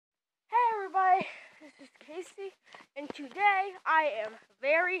this is Casey, and today I am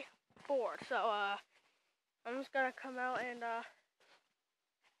very bored, so I'm just gonna come out and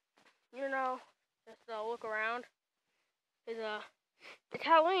just look around. It's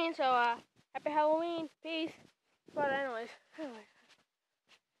Halloween, so happy Halloween, peace. But anyways,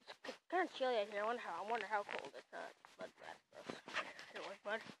 it's kind of chilly out here. I wonder how cold it's but that's gross. Anyways,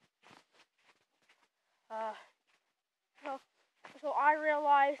 bud. So I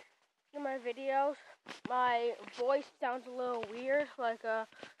realized in my videos, my voice sounds a little weird. Like, that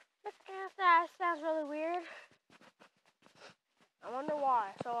sounds really weird. I wonder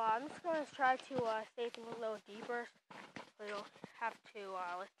why. So I'm just gonna try to say things a little deeper, so you don't have to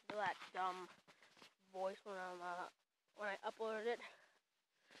listen to that dumb voice when I uploaded it.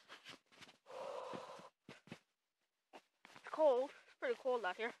 It's cold. It's pretty cold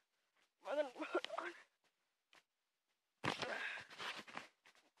out here. I'm gonna put it on.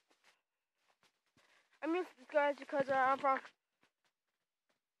 I'm used to this, guys, because I'm from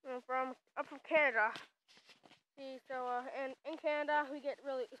Canada. See, so in Canada it gets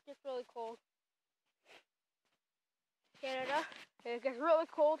really cold. Canada, it gets really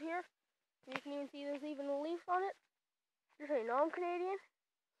cold here. You can even see there's even leaves on it. Just so you know, I'm Canadian.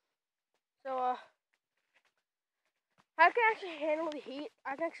 So I can actually handle the heat.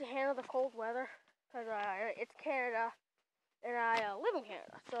 I can actually handle the cold weather because it's Canada, and I live in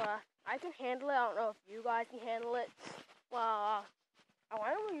Canada. So I can handle it. I don't know if you guys can handle it. Well, I don't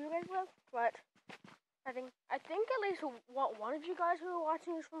know where you guys live, but I think at least one of you guys who are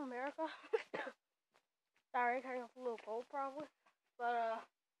watching is from America. Sorry, kind of a little cold probably, but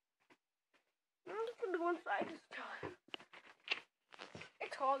I'm just gonna go inside this time.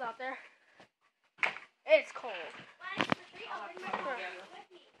 It's cold out there. It's cold.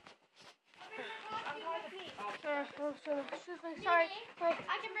 Excuse me, sorry. Wait.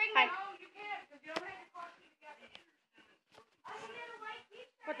 I can bring Hi. it. No, you can't, because you don't have to talk to me together. I can get a white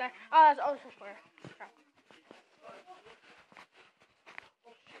pizza. What the? Oh, that's also square. Crap.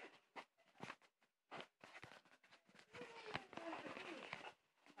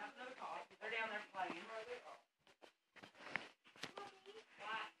 They're down there playing.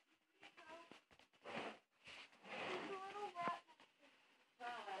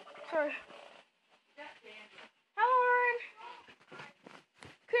 Sorry. Hello, Lauren.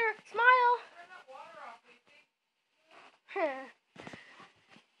 Here, smile.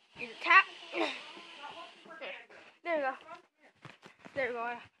 Use a tap. There you go. There you go. I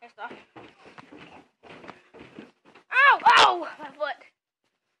stopped. Ow! Ow! My foot.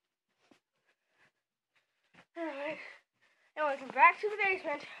 Anyways, I'm back to the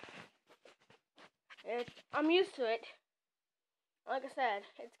basement. I'm used to it. Like I said,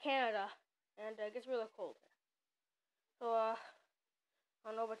 it's Canada, and it gets really cold here. So, I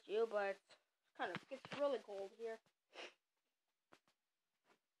don't know about you, but it gets really cold here.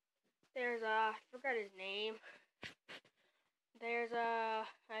 There's, I forgot his name. There's, I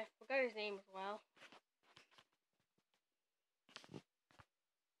forgot his name as well.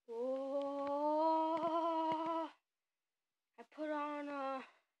 Whoa. I put on,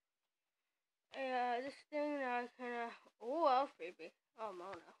 this thing that I oh, that was creepy. Oh,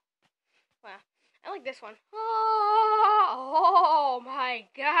 Mona. Wow. I like this one. Oh my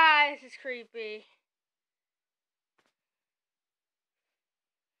god, this is creepy.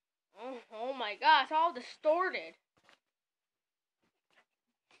 Oh my god, it's all distorted.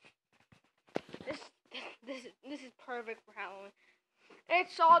 This is perfect for Halloween.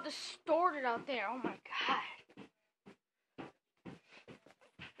 It's all distorted out there. Oh my god.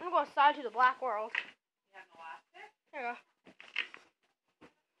 I'm gonna go outside to the black world. You have an elastic? There you go.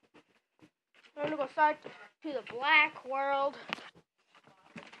 I'm gonna go outside to the black world.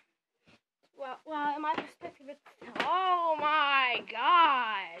 Well, in my perspective, it's... Oh my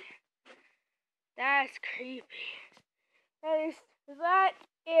god. That's creepy. That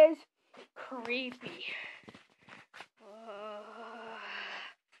is creepy. Oh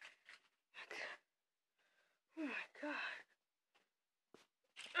my god.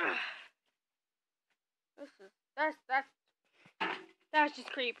 That's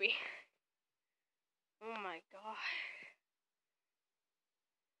just creepy. Oh my god.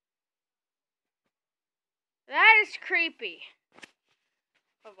 That is creepy.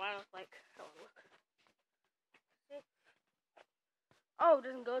 Oh, I don't like. Oh, look. See? Oh, it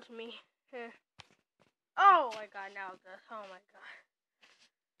doesn't go to me. Oh my god, now it does. Oh my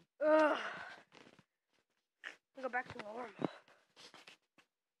god. Ugh. I'll go back to normal.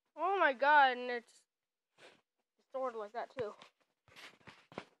 Oh my god, and it's distorted like that too.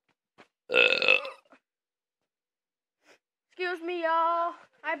 Excuse me, y'all.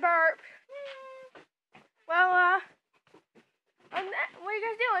 I burped.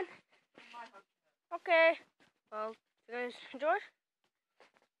 Okay. Well, you guys enjoyed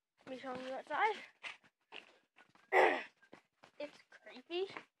me showing you outside. It's creepy.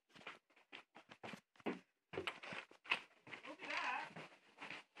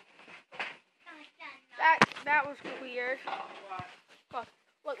 That was weird.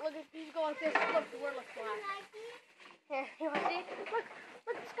 Look, if you go like this, look, the word looks black. Yeah, you wanna see? Look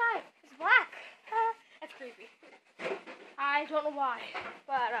at the sky. It's black. That's creepy. I don't know why,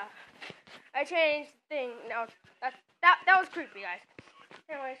 but I changed the thing. Now that was creepy, guys.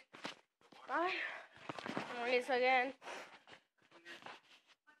 Anyways, bye. I'm gonna read this again.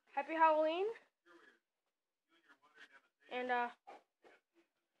 Happy Halloween. And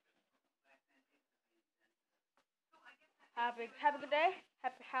have a good day.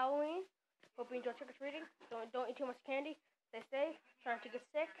 Happy Halloween. Hope you enjoy trick or treating. Don't eat too much candy. Stay safe. Try not to get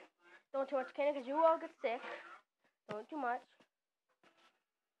sick. Don't eat too much candy because you will get sick. Don't eat too much.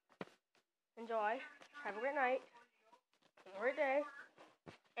 Enjoy. Have a great night. Have a great day.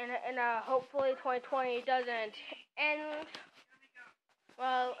 And hopefully 2020 doesn't end.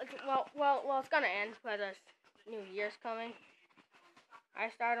 Well, it's gonna end, but this New Year's coming. I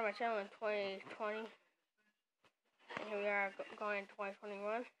started my channel in 2020, and here we are going in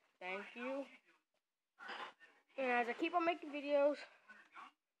 2021. Thank you. And as I keep on making videos,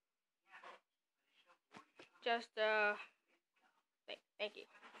 just thank you.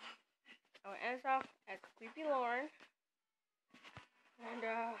 I will end this off as Creepy Lauren. And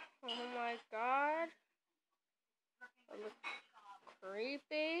oh my god, it looks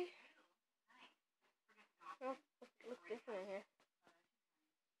creepy. Oh, it looks different in here.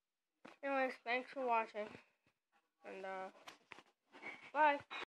 Anyways, thanks for watching, and bye.